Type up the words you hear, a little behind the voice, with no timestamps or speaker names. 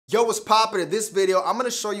Yo, what's poppin'? In this video, I'm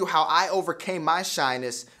gonna show you how I overcame my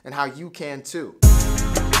shyness and how you can too.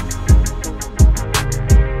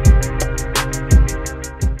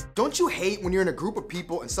 Don't you hate when you're in a group of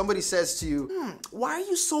people and somebody says to you, why are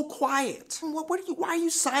you so quiet? Why are you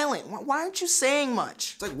silent? Why aren't you saying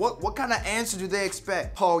much? It's like, what kind of answer do they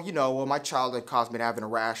expect? Oh, you know, well, my childhood caused me to have an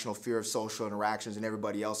irrational fear of social interactions and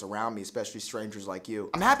everybody else around me, especially strangers like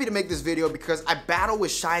you. I'm happy to make this video because I battle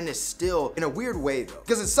with shyness still in a weird way though.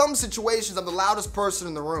 Because in some situations, I'm the loudest person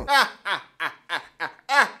in the room.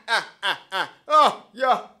 Oh,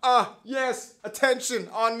 yeah, yes, attention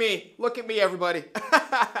on me. Look at me, everybody.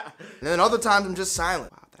 And then other times I'm just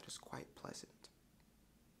silent. Wow, that is quite pleasant.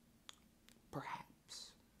 Perhaps.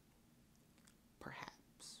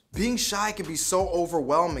 Being shy can be so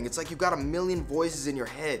overwhelming. It's like you've got a million voices in your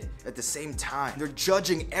head at the same time. They're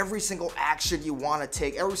judging every single action you want to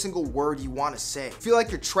take, every single word you want to say. You feel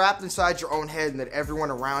like you're trapped inside your own head and that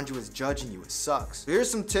everyone around you is judging you. It sucks. So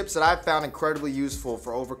here's some tips that I've found incredibly useful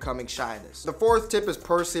for overcoming shyness. The fourth tip is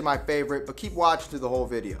personally my favorite, but keep watching through the whole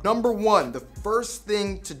video. Number one, the first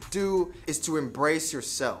thing to do is to embrace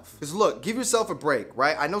yourself. Because look, give yourself a break,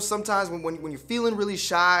 right? I know sometimes when you're feeling really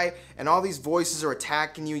shy and all these voices are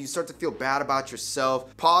attacking you, you start to feel bad about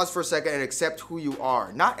yourself. Pause for a second and accept who you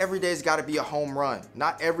are. Not every day's gotta be a home run.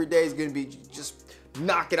 Not every day is gonna be just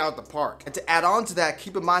knock it out the park. And to add on to that,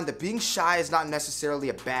 keep in mind that being shy is not necessarily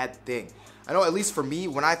a bad thing. I know, at least for me,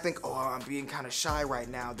 when I think, oh, I'm being kind of shy right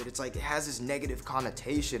now, that it's like it has this negative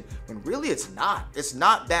connotation, when really it's not. It's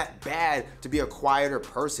not that bad to be a quieter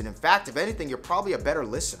person. In fact, if anything, you're probably a better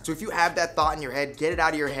listener. So if you have that thought in your head, get it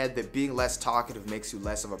out of your head that being less talkative makes you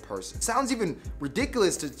less of a person. It sounds even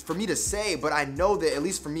ridiculous for me to say, but I know that at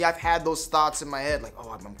least for me, I've had those thoughts in my head, like, oh,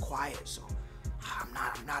 I'm quiet, so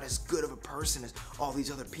I'm not as good of a person as all these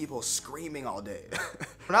other people screaming all day.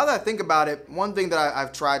 Now that I think about it, one thing that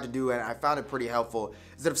I've tried to do and I found it pretty helpful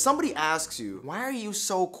is that if somebody asks you, why are you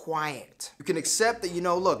so quiet? You can accept that, you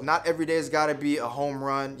know, look, not every day has gotta be a home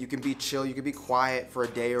run. You can be chill, you can be quiet for a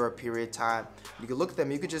day or a period of time. You can look at them,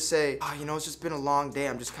 you could just say, oh, you know, it's just been a long day,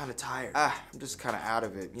 I'm just kinda tired. I'm just kinda out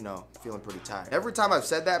of it, you know, feeling pretty tired. Every time I've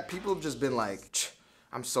said that, people have just been like,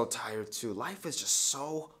 I'm so tired too. Life is just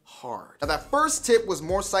so hard. Now that first tip was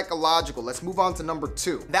more psychological. Let's move on to number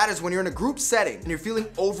two. That is when you're in a group setting and you're feeling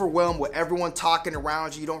overwhelmed with everyone talking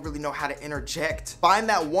around you, you don't really know how to interject. Find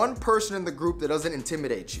that one person in the group that doesn't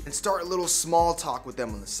intimidate you and start a little small talk with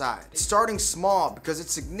them on the side. Starting small because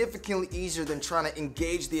it's significantly easier than trying to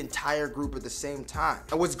engage the entire group at the same time.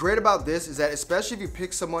 And what's great about this is that especially if you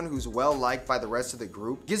pick someone who's well liked by the rest of the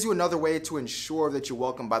group, it gives you another way to ensure that you're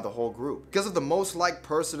welcomed by the whole group. Because if the most liked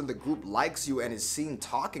person in the group likes you and is seen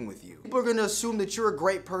talking with you, people are gonna assume that you're a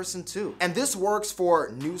great person too. And this works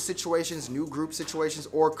for new situations, new group situations,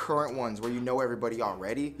 or current ones where you know everybody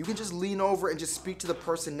already. You can just lean over and just speak to the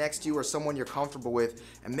person next to you or someone you're comfortable with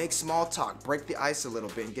and make small talk, break the ice a little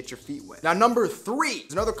bit and get your feet wet. Now, number three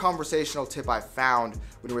is another conversational tip I found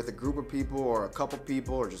when you're with a group of people or a couple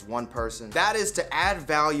people or just one person. That is to add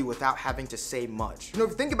value without having to say much. You know,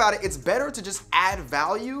 if you think about it, it's better to just add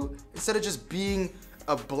value instead of just being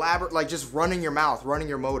a blabber, like just running your mouth, running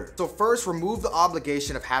your motor. So first, remove the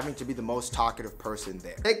obligation of having to be the most talkative person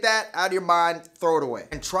there. Take that out of your mind, throw it away,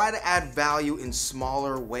 and try to add value in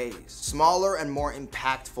smaller ways, smaller and more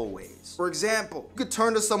impactful ways. For example, you could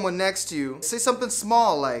turn to someone next to you, say something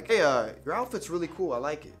small like, hey, your outfit's really cool, I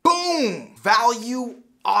like it. Boom! Value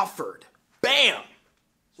offered. Bam!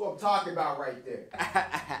 That's what I'm talking about right there.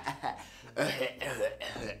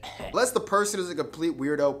 Unless the person is a complete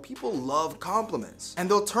weirdo, people love compliments. And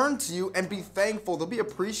they'll turn to you and be thankful. They'll be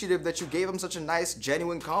appreciative that you gave them such a nice,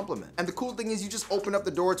 genuine compliment. And the cool thing is you just open up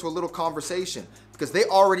the door to a little conversation because they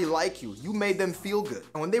already like you. You made them feel good.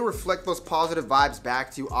 And when they reflect those positive vibes back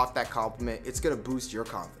to you off that compliment, it's gonna boost your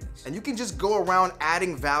confidence. And you can just go around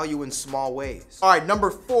adding value in small ways. All right,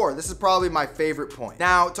 number four, this is probably my favorite point.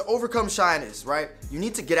 Now, to overcome shyness, right, you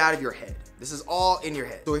need to get out of your head. This is all in your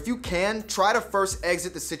head. So if you can, try to first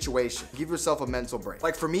exit the situation. Give yourself a mental break.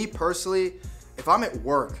 Like for me personally, if I'm at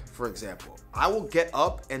work, for example, I will get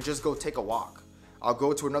up and just go take a walk. I'll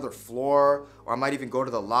go to another floor, or I might even go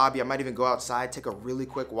to the lobby. I might even go outside, take a really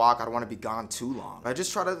quick walk. I don't want to be gone too long. I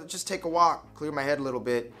just try to take a walk, clear my head a little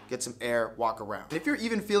bit, get some air, walk around. And if you're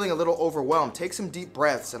even feeling a little overwhelmed, take some deep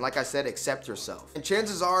breaths, and like I said, accept yourself. And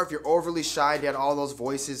chances are, if you're overly shy and you had all those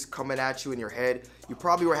voices coming at you in your head, you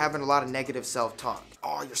probably were having a lot of negative self-talk.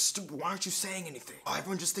 Oh, you're stupid, why aren't you saying anything? Oh,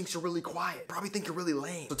 everyone just thinks you're really quiet. Probably think you're really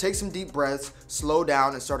lame. So take some deep breaths, slow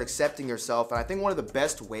down, and start accepting yourself. And I think one of the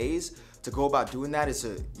best ways to go about doing that is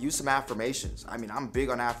to use some affirmations. I mean, I'm big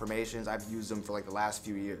on affirmations. I've used them for like the last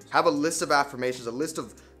few years. Have a list of affirmations, a list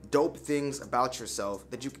of dope things about yourself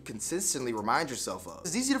that you can consistently remind yourself of.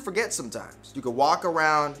 It's easy to forget sometimes. You can walk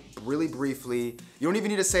around really briefly. You don't even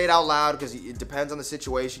need to say it out loud because it depends on the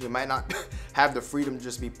situation. You might not have the freedom to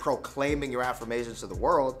just be proclaiming your affirmations to the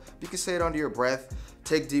world. You can say it under your breath.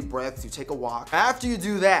 Take deep breaths, you take a walk. After you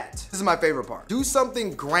do that, this is my favorite part. Do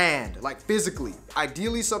something grand, like physically,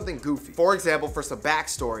 ideally something goofy. For example, for some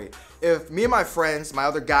backstory, if me and my friends, my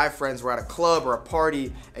other guy friends were at a club or a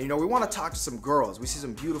party and we wanna talk to some girls, we see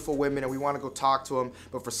some beautiful women and we wanna go talk to them,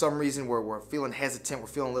 but for some reason we're feeling hesitant, we're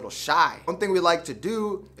feeling a little shy. One thing we like to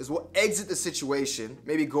do is we'll exit the situation,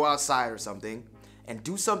 maybe go outside or something, and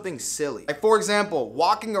do something silly. Like for example,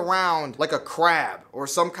 walking around like a crab or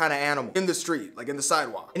some kind of animal in the street, like in the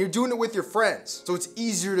sidewalk. And you're doing it with your friends, so it's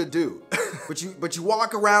easier to do. but you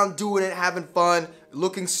walk around doing it, having fun,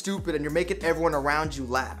 looking stupid, and you're making everyone around you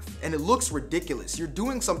laugh. And it looks ridiculous. You're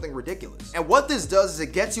doing something ridiculous. And what this does is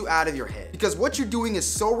it gets you out of your head. Because what you're doing is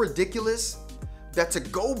so ridiculous that to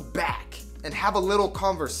go back and have a little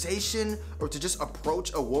conversation or to just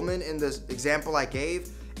approach a woman in this example I gave,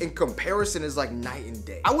 in comparison is like night and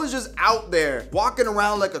day. I was just out there walking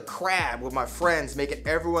around like a crab with my friends, making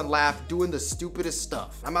everyone laugh, doing the stupidest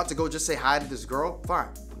stuff. I'm about to go just say hi to this girl, fine,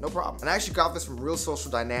 no problem. And I actually got this from Real Social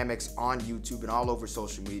Dynamics on YouTube and all over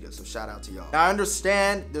social media, so shout out to y'all. Now I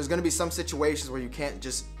understand there's gonna be some situations where you can't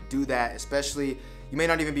just do that, especially you may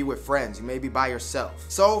not even be with friends, you may be by yourself.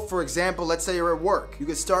 So for example, let's say you're at work. You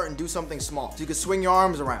could start and do something small. So you can swing your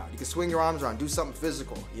arms around. You can swing your arms around, do something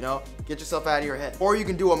physical, get yourself out of your head. Or you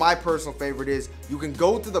can do what my personal favorite is, you can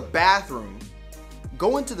go to the bathroom,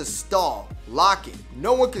 go into the stall, lock it,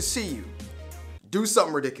 no one can see you. Do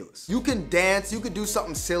something ridiculous. You can dance, you can do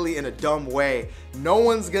something silly in a dumb way. No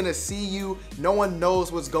one's gonna see you, no one knows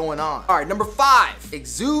what's going on. All right, number 5,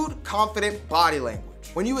 exude confident body language.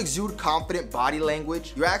 When you exude confident body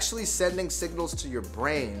language, you're actually sending signals to your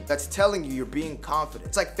brain that's telling you you're being confident.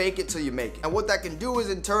 It's like fake it till you make it. And what that can do is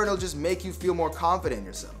in turn, it'll just make you feel more confident in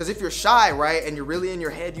yourself. Because if you're shy, right, and you're really in your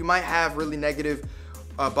head, you might have really negative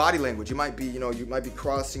body language. You might be, you might be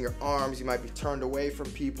crossing your arms, you might be turned away from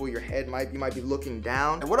people, you might be looking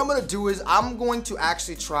down. And what I'm gonna do is I'm going to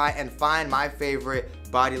actually try and find my favorite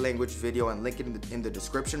body language video and link it in the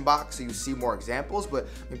description box so you see more examples. But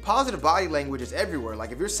I mean, positive body language is everywhere.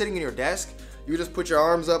 Like if you're sitting in your desk, you just put your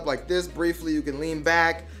arms up like this briefly, you can lean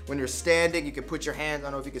back. When you're standing, you can put your hands, I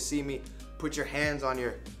don't know if you can see me, put your hands on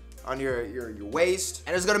your waist,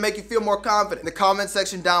 and it's gonna make you feel more confident. In the comment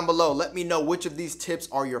section down below, let me know which of these tips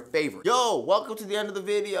are your favorite. Yo, welcome to the end of the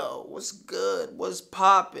video. What's good? What's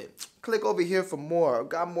poppin'? Click over here for more. I've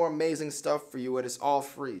got more amazing stuff for you and it's all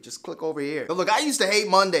free. Just click over here. But look, I used to hate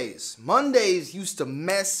Mondays. Mondays used to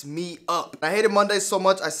mess me up. I hated Mondays so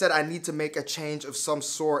much, I said I need to make a change of some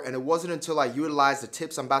sort, and it wasn't until I utilized the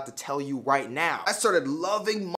tips I'm about to tell you right now. I started loving